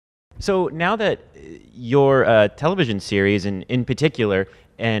So now that your television series, and in particular,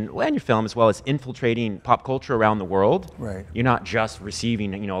 and your film as well, is infiltrating pop culture around the world. Right. You're not just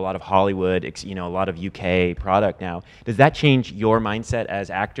receiving, a lot of Hollywood, a lot of UK product now. Does that change your mindset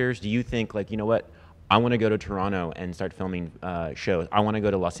as actors? Do you think, like, you know what, I want to go to Toronto and start filming shows. I want to go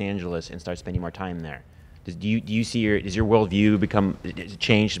to Los Angeles and start spending more time there. Do you see does your worldview become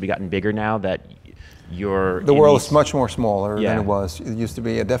changed? Has it gotten bigger now that the world is much more smaller Yeah. than it was. It used to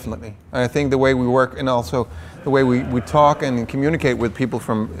be, yeah, definitely. And I think the way we work, and also the way we talk and communicate with people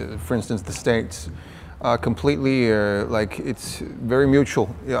from, for instance, the States, completely, like, it's very mutual.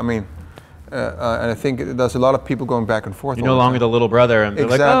 Yeah, I mean, and I think there's a lot of people going back and forth. You're no longer the little brother, and they're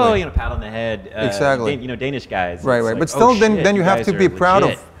Exactly. like, oh, pat on the head. Exactly. Danish guys. Right, It's right. like, But still, oh, shit, then you have guys to be are proud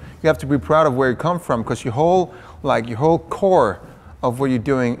legit. of. You have to be proud of where you come from, because your whole core of what you're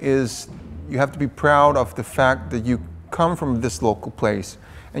doing is, you have to be proud of the fact that you come from this local place,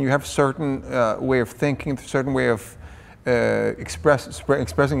 and you have a certain way of thinking, a certain way of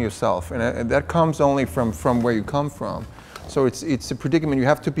expressing yourself, and that comes only from where you come from. So it's a predicament. You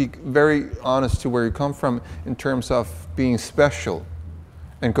have to be very honest to where you come from in terms of being special,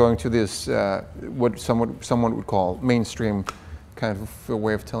 and going to this what someone would call mainstream kind of a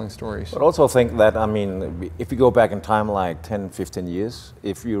way of telling stories. But also think that, I mean, if you go back in time like 10, 15 years,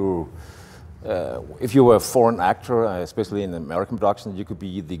 if you were a foreign actor, especially in American production, you could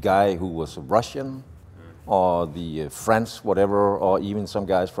be the guy who was Russian, or the French, whatever, or even some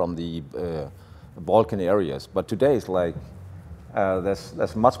guys from the Balkan areas. But today it's like,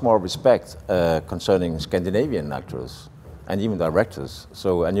 there's much more respect concerning Scandinavian actors and even directors.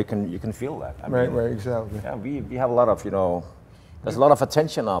 So, and you can feel that. I mean, Right, exactly. Yeah, we have a lot of, there's a lot of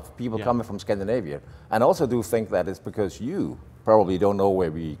attention of people coming from Scandinavia. And I also do think that it's because you probably don't know where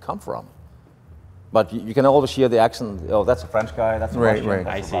we come from. But you can always hear the accent. Oh, that's a French guy. That's a Russian. Right.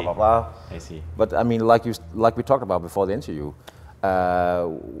 That's I a blah blah blah. I see. But I mean, like we talked about before the interview,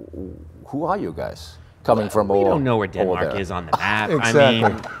 who are you guys coming from? We over, don't know where over Denmark there? is on the map. Exactly. I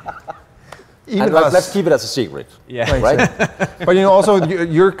mean, Even And us. let's keep it as a secret. yeah. Right? But also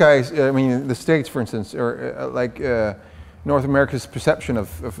your guys, I mean, the States, for instance, or North America's perception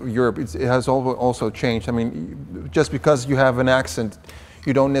of Europe, it has also changed. I mean, just because you have an accent,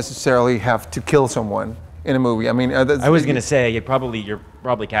 you don't necessarily have to kill someone in a movie. I mean, I was going to say you're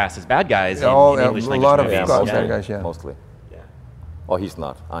probably cast as bad guys in English a language lot of movies. bad guys, yeah. Mostly. Yeah. Oh, he's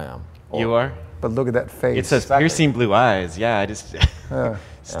not. I am. Oh. You are? But look at that face. It says Exactly. piercing blue eyes. Yeah, I just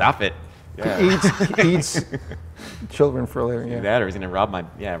stop it. Yeah. He eats children for a living. Do Yeah. that, or he's going to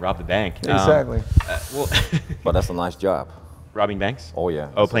rob the bank. Exactly. Well, But that's a nice job. robbing banks? Oh yeah.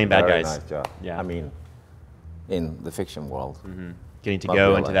 Oh, It's a playing bad very guys. Nice job. Yeah. I mean, in the fiction world, Getting to Not go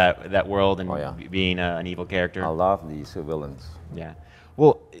real into life. that world and Oh, yeah. being an evil character. I love these villains. Yeah.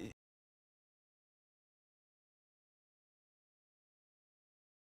 Well,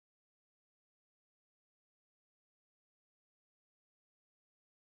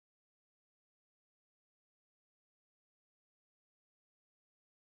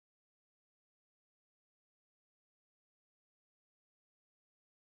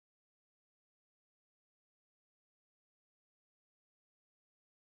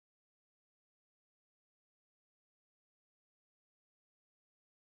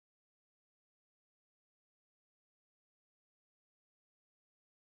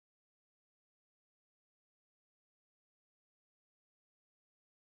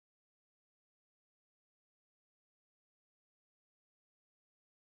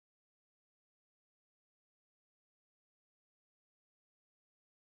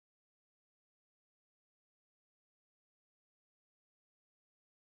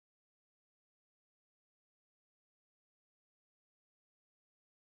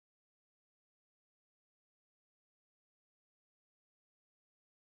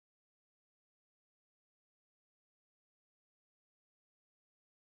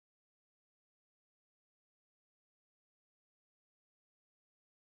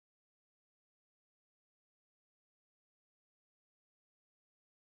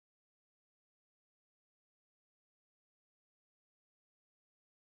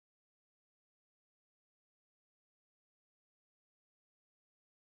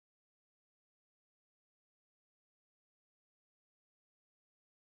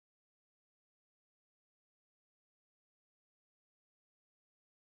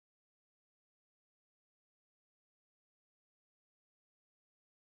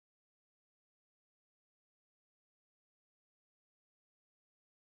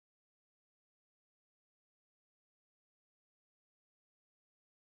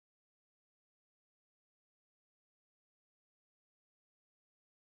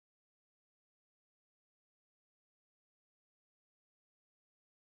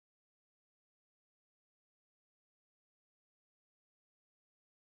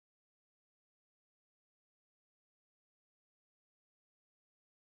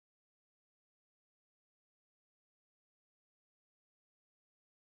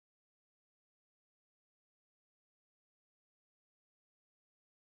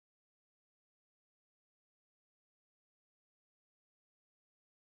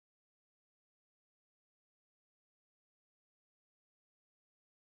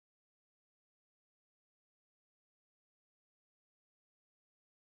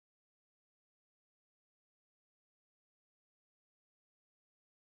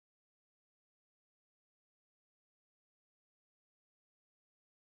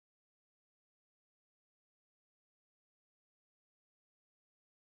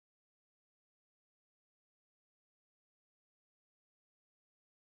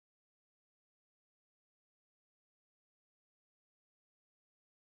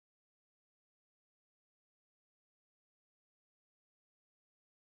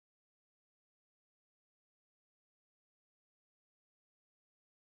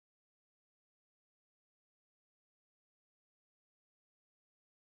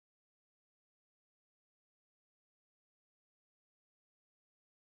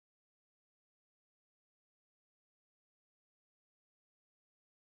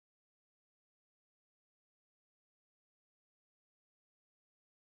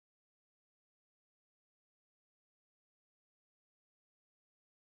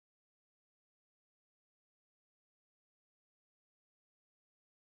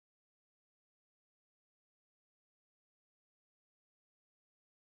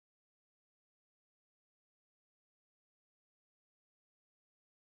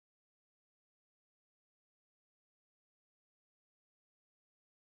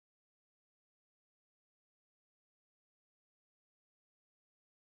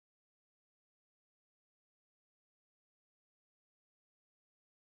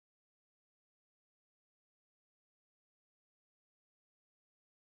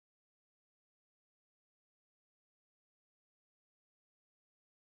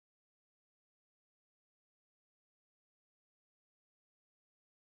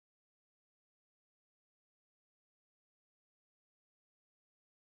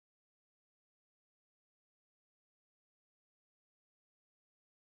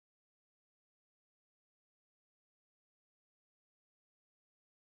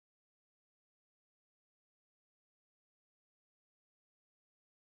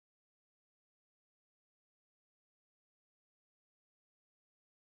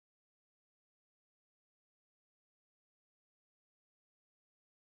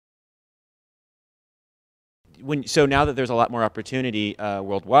 So now that there's a lot more opportunity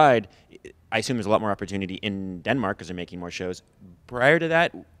worldwide, I assume there's a lot more opportunity in Denmark because they're making more shows. Prior to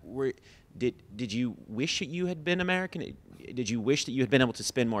that, did you wish that you had been American? Did you wish that you had been able to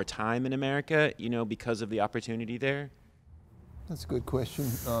spend more time in America, because of the opportunity there? That's a good question.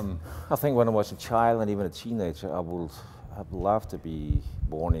 I think when I was a child and even a teenager, I would have loved to be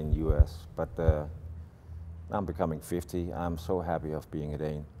born in US, but now I'm becoming 50. I'm so happy of being a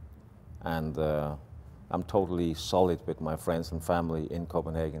Dane. And I'm totally solid with my friends and family in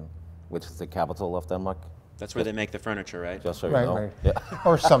Copenhagen, which is the capital of Denmark. That's where they make the furniture, right? Just so you know. Right. Yeah.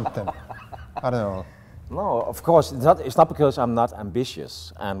 Or something. I don't know. No, of course, it's not because I'm not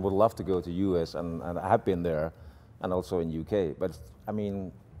ambitious and would love to go to US, and I have been there, and also in UK. But I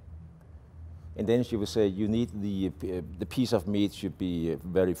mean, in Danish you would say you need the piece of meat should be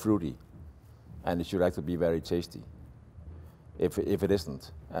very fruity, and it should actually be very tasty. If it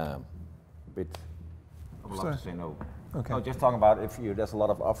isn't, I would love to say no. Okay. No, just talking about there's a lot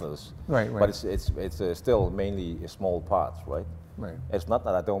of offers. Right. But it's still mainly small parts, right? Right. It's not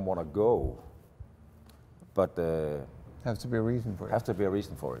that I don't want to go, but Has to be a reason for it. has to be a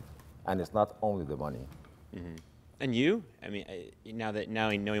reason for it, and it's not only the money. Mm-hmm. And you? I mean, now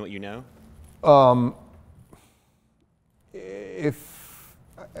knowing what you know. If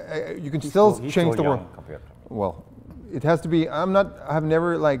you can still change the world. Well, it has to be. I've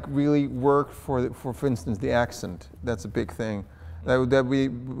never like really worked for instance, the accent. That's a big thing. That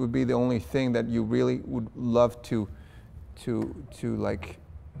would be the only thing that you really would love to like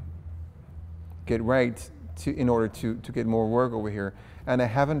get right in order to get more work over here. And I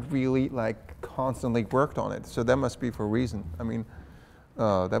haven't really like constantly worked on it. So that must be for a reason. I mean,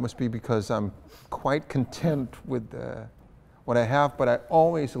 that must be because I'm quite content with what I have, but I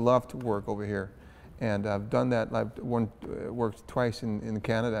always love to work over here. And I've done that. I've worked twice in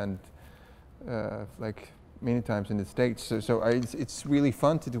Canada and like many times in the States. So it's really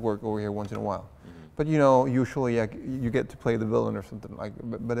fun to work over here once in a while. Mm-hmm. But usually you get to play the villain or something like.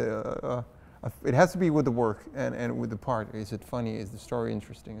 But it has to be with the work and with the part. Is it funny? Is the story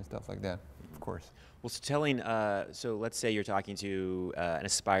interesting and stuff like that? Of course. Well, so let's say you're talking to an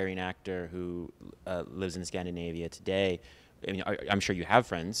aspiring actor who lives in Scandinavia today. I mean, I'm sure you have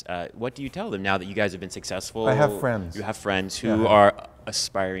friends. What do you tell them now that you guys have been successful? I have friends. You have friends who are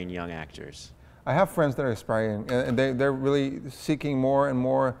aspiring young actors. I have friends that are aspiring, and they're really seeking more and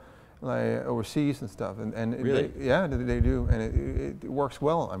more like overseas and stuff. And really? They do, and it works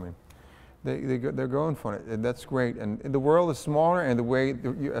well. I mean, they're going for it, and that's great. And the world is smaller, and the way,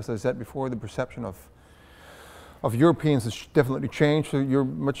 as I said before, the perception of Europeans has definitely changed. So you're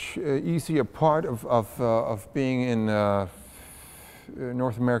much easier part of being in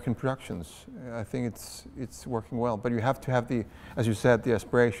North American productions. I think it's working well, but you have to have as you said, the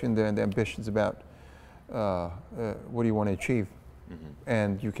aspiration, the ambitions about what do you want to achieve,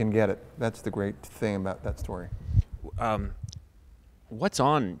 and you can get it. That's the great thing about that story. What's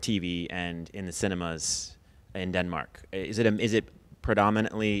on TV and in the cinemas in Denmark? Is it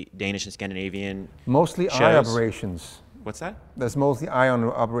predominantly Danish and Scandinavian? Mostly shows? eye operations. What's that? There's mostly eye on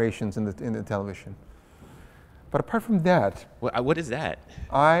operations in the television. But apart from that, what is that?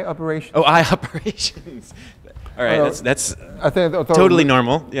 Eye operations. Oh, eye operations. All right, that's I think totally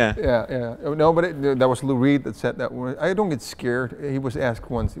normal. Yeah. Yeah. No, but that was Lou Reed that said that. I don't get scared. He was asked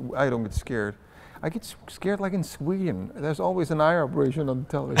once. I don't get scared. I get scared like in Sweden. There's always an eye operation on the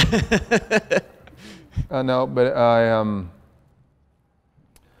television. No, but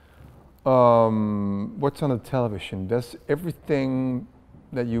what's on the television? Does everything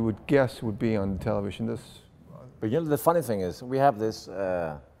that you would guess would be on the television. But the funny thing is, we have this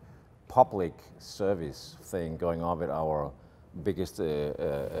public service thing going on with our biggest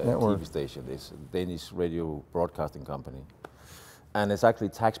TV station, this Danish radio broadcasting company. And it's actually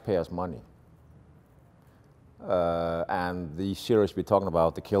taxpayers' money. And the series we're talking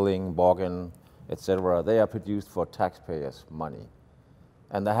about, The Killing, Borgen, etc., they are produced for taxpayers' money.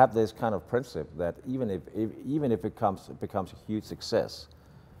 And they have this kind of principle that even if it becomes a huge success,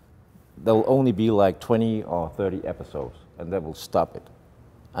 there'll only be like 20 or 30 episodes, and they will stop it.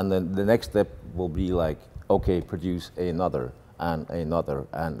 And then the next step will be like, okay, produce another, and another,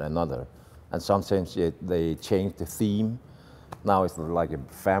 and another. And sometimes they change the theme. Now it's like a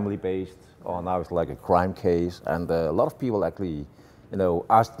family-based, or now it's like a crime case. And a lot of people actually,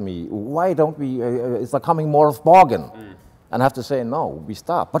 asked me, why don't we, is there coming more of Borgen? And I have to say, no, we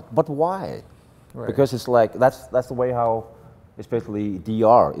stop. But why? Right. Because it's like, that's the way how, especially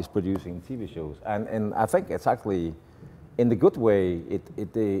DR is producing TV shows. And I think it's actually, in the good way,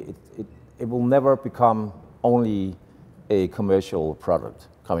 it will never become only a commercial product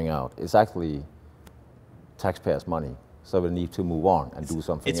coming out. It's actually taxpayers' money. So we need to move on and do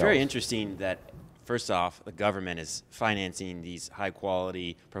something else. It's very interesting that, first off, the government is financing these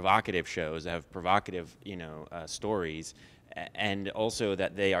high-quality, provocative shows that have provocative, stories, and also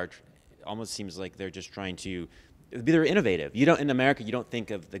that they are, almost seems like they're just trying to, they're innovative. You don't, in America, you don't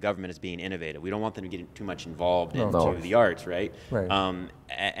think of the government as being innovative. We don't want them to get too much involved into the arts, right? Right.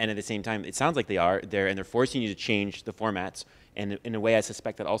 And at the same time, it sounds like they are. They're forcing you to change the formats. And in a way, I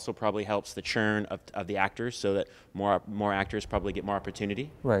suspect that also probably helps the churn of the actors, so that more actors probably get more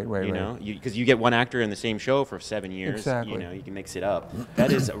opportunity. Right. You know, because you get one actor in the same show for 7 years. Exactly. You know, you can mix it up.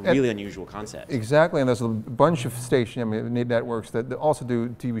 That is a really unusual concept. Exactly, and there's a bunch of stations, networks that also do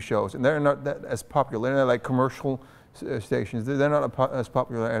TV shows, and they're not that as popular. They're not like commercial stations. They're not as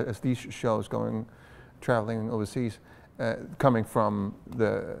popular as these shows traveling overseas, coming from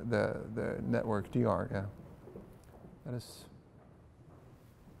the network DR. Yeah, that is.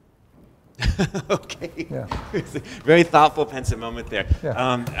 Okay. Yeah. Very thoughtful, pensive moment there.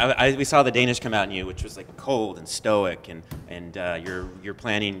 Yeah. We saw the Danish come out in you, which was like cold and stoic, and you're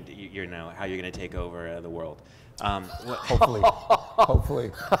planning, how you're going to take over the world. Hopefully.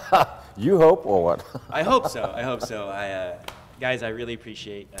 Hopefully. You hope, or what? I hope so. Guys, I really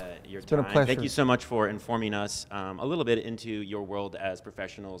appreciate your time. Been a pleasure. Thank you so much for informing us a little bit into your world as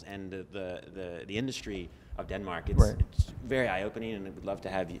professionals and the industry of Denmark. It's very eye-opening, and I'd love to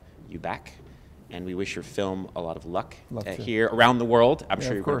have you back. And we wish your film a lot of luck here around the world. I'm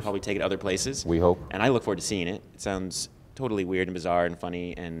sure you're going to probably take it other places. We hope. And I look forward to seeing it. It sounds totally weird and bizarre and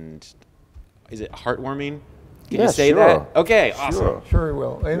funny. And is it heartwarming? Can you say that? Okay, awesome. Sure it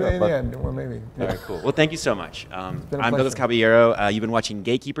will. In the end, or maybe. All right, cool. Well, thank you so much. I'm pleasure. Douglas Caballero. You've been watching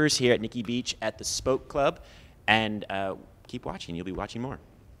Gatekeepers here at Nikki Beach at the Spoke Club. And keep watching. You'll be watching more.